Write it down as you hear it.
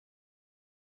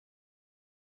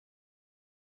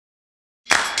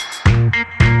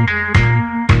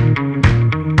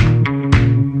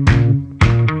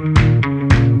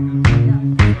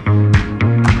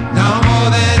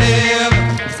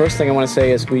first thing I want to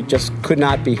say is we just could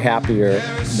not be happier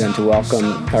than to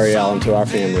welcome Arielle into our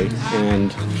family.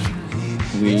 And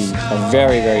we are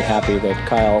very, very happy that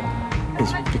Kyle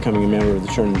is becoming a member of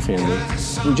the Sherman family.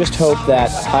 We just hope that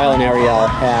Kyle and Arielle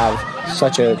have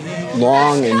such a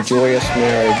long and joyous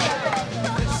marriage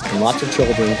and lots of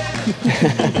children.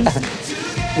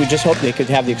 We just hope they could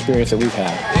have the experience that we've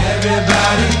had.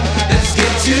 Everybody, let's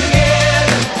get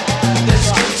together. Let's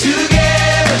get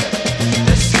together.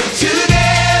 Let's get together.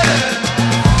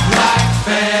 Like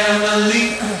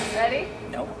family. Ready?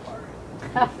 No.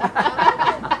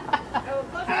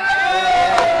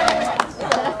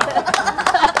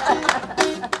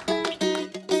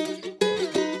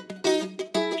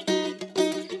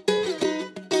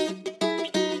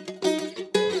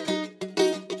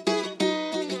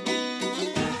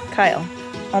 Kyle,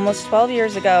 almost 12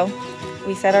 years ago,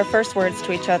 we said our first words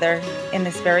to each other in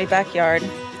this very backyard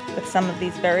with some of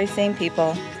these very same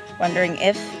people, wondering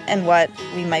if and what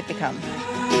we might become.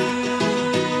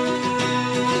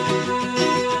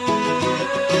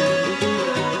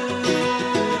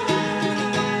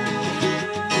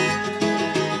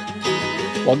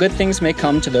 While good things may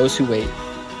come to those who wait,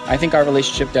 I think our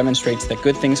relationship demonstrates that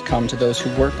good things come to those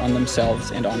who work on themselves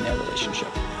and on their relationship.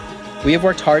 We have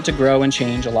worked hard to grow and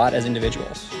change a lot as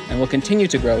individuals, and will continue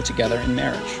to grow together in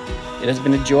marriage. It has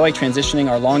been a joy transitioning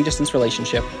our long-distance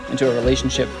relationship into a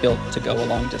relationship built to go a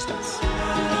long distance.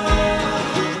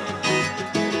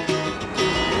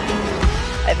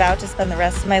 I vow to spend the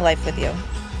rest of my life with you,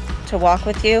 to walk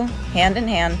with you, hand in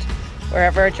hand,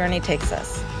 wherever our journey takes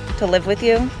us, to live with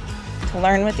you, to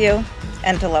learn with you,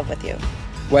 and to love with you.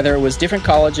 Whether it was different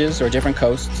colleges or different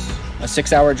coasts, a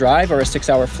 6-hour drive or a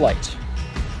 6-hour flight,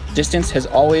 distance has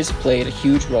always played a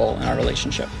huge role in our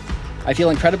relationship. I feel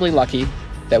incredibly lucky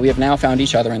that we have now found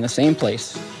each other in the same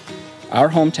place, our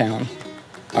hometown,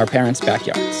 our parents'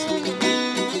 backyards.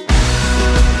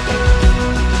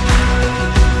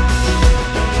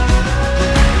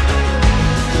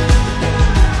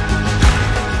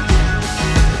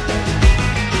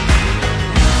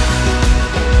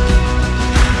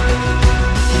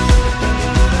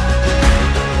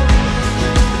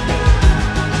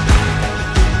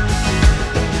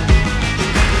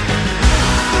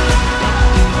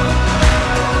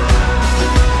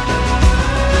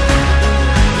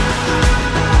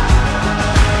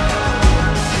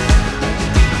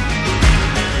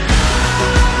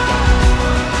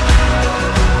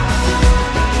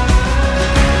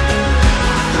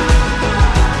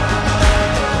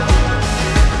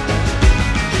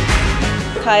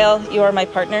 Kyle, you are my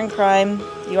partner in crime.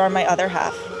 You are my other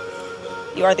half.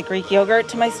 You are the Greek yogurt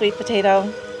to my sweet potato,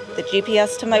 the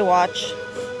GPS to my watch,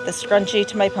 the scrunchie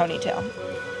to my ponytail.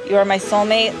 You are my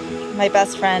soulmate, my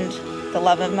best friend, the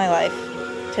love of my life,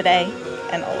 today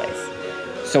and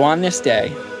always. So on this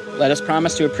day, let us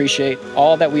promise to appreciate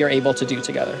all that we are able to do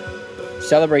together.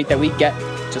 Celebrate that we get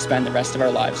to spend the rest of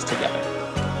our lives together.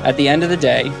 At the end of the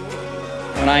day,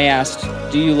 when I asked,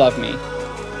 "Do you love me?"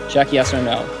 check yes or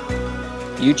no.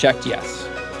 You checked yes.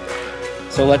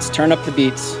 So let's turn up the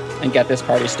beats and get this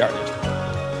party started.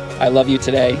 I love you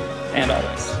today and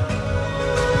always.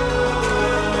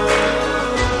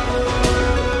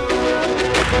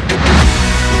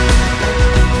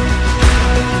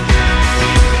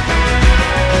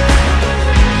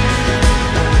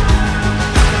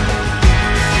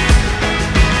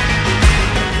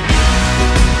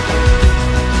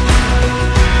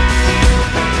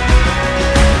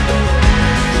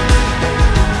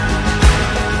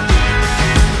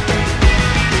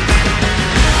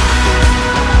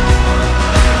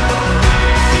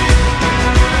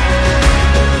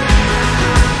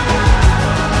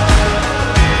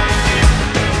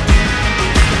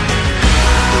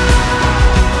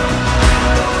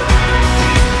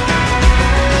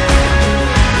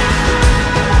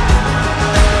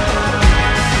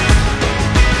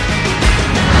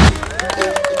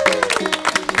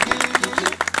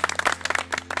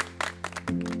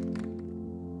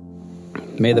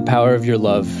 May the power of your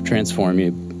love transform you,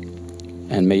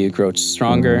 and may you grow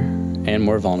stronger and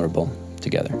more vulnerable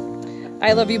together.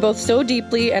 I love you both so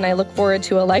deeply, and I look forward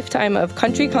to a lifetime of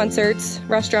country concerts,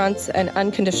 restaurants, and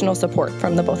unconditional support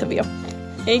from the both of you.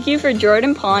 Thank you for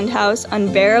Jordan Pond House,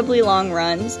 unbearably long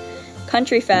runs,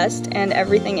 Country Fest, and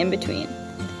everything in between.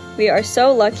 We are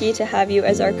so lucky to have you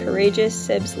as our courageous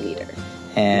Sibs leader.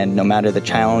 And no matter the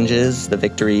challenges, the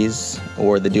victories,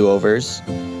 or the do-overs,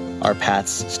 our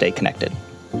paths stay connected.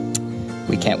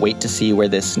 We can't wait to see where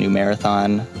this new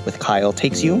marathon with Kyle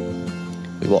takes you.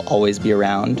 We will always be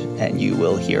around, and you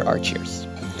will hear our cheers.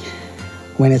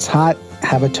 When it's hot,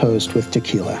 have a toast with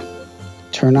tequila.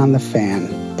 Turn on the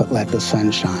fan, but let the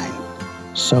sun shine.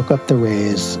 Soak up the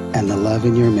rays and the love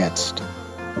in your midst.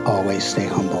 Always stay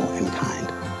humble and kind.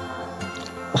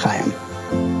 L'chaim.